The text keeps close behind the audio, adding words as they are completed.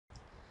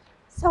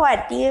สวัส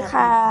ดี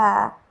ค่ะ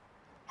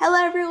Hello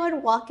everyone,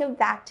 welcome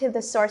back to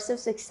the Source of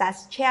Success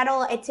channel,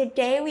 and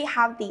today we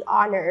have the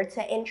honor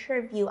to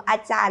interview อา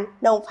จารย์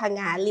นงพง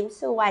าลิม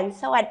สุวรรณ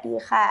สวัสดี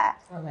ค่ะ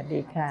สวัส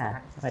ดีค่ะ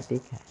สวัสดี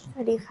ค่ะ ส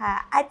วัสดีค่ะ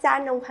อาจาร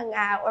ย์นงพง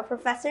า or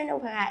Professor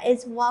Nongpanga is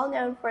well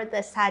known for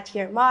the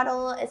Satir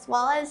model as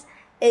well as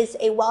is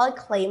a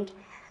well-acclaimed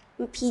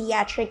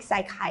pediatric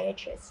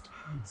psychiatrist.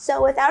 So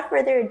without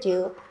further ado,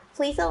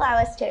 please allow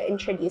us to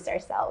introduce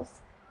ourselves.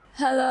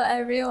 Hello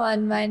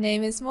everyone, my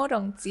name is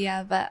Murong,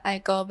 but I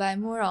go by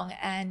Murong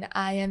and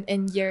I am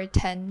in year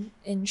 10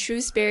 in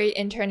Shrewsbury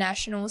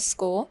International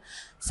School.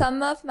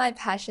 Some of my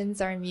passions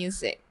are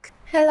music.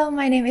 Hello,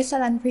 my name is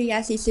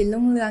Silprachawong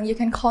Sisilunglung. You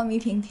can call me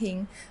Ting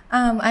Ting.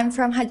 I'm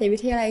from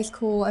Hatyaiwittayalai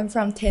School. I'm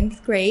from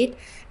 10th grade,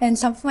 and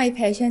some of my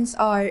passions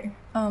are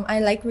I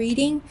like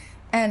reading,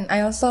 and I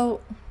also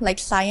like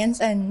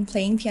science and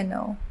playing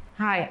piano.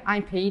 Hi,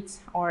 I'm Pete,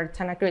 or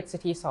Thanagrit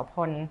Siti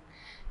Sopon,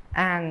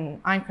 and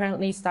I'm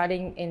currently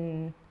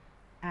studying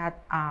at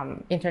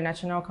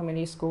International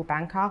Community School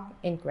Bangkok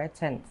in grade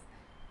 10th.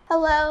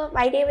 Hello,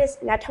 my name is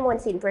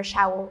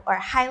Silprachawong, or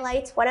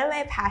Hilight. One of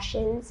my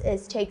passions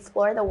is to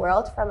explore the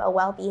world from a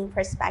well-being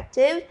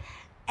perspective,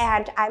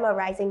 and I'm a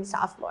rising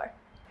sophomore.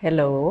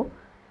 Hello,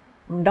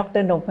 I'm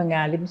Dr.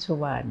 Nongpanga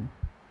Limsuwan.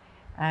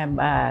 I'm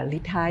a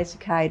retired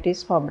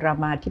psychiatrist from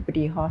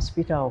Ramatipudi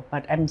Hospital,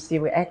 but I'm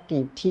still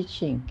active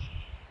teaching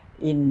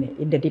in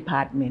the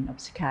department of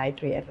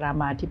psychiatry at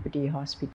Ramatipudi Hospital.